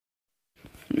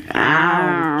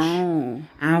Ouch.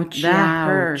 Ouch. That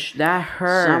hurt. That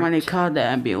hurt. Somebody called the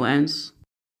ambulance.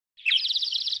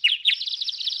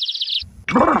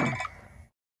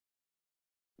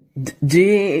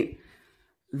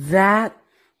 That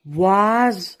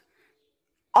was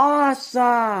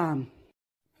awesome.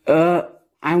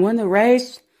 I won the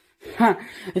race?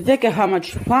 Think of how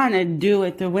much fun it'd do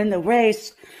it to win the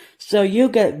race. So you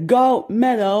get gold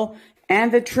medal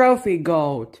and the trophy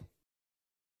gold.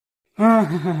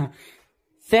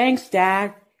 Thanks,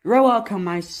 Dad. You're welcome,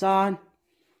 my son.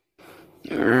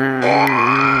 Oh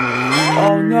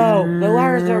no, the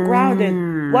wires are grounded.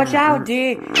 Watch out,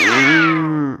 D.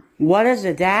 What is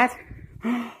it, Dad?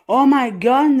 Oh my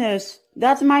goodness,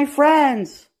 that's my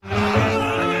friends.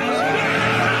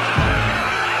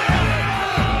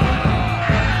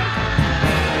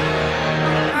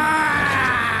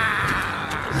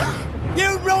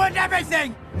 You ruined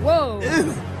everything! Whoa. It's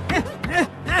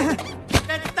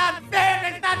not fair!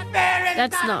 It's not fair!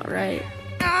 That's not right.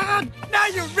 Now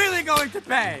you're really going to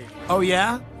pay! Oh,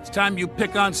 yeah? It's time you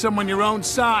pick on someone your own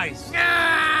size.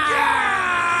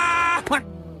 What?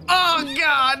 Oh,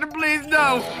 God, please,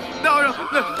 no! No!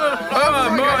 Come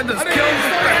on, Martin, let's kill this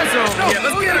asshole! Yeah,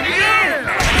 let's get him!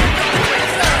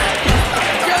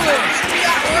 Kill him!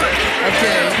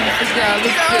 Okay, let's go.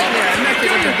 Make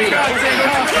it a beat.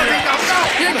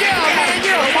 You get him, man!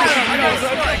 You!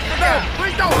 No,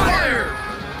 please don't fire!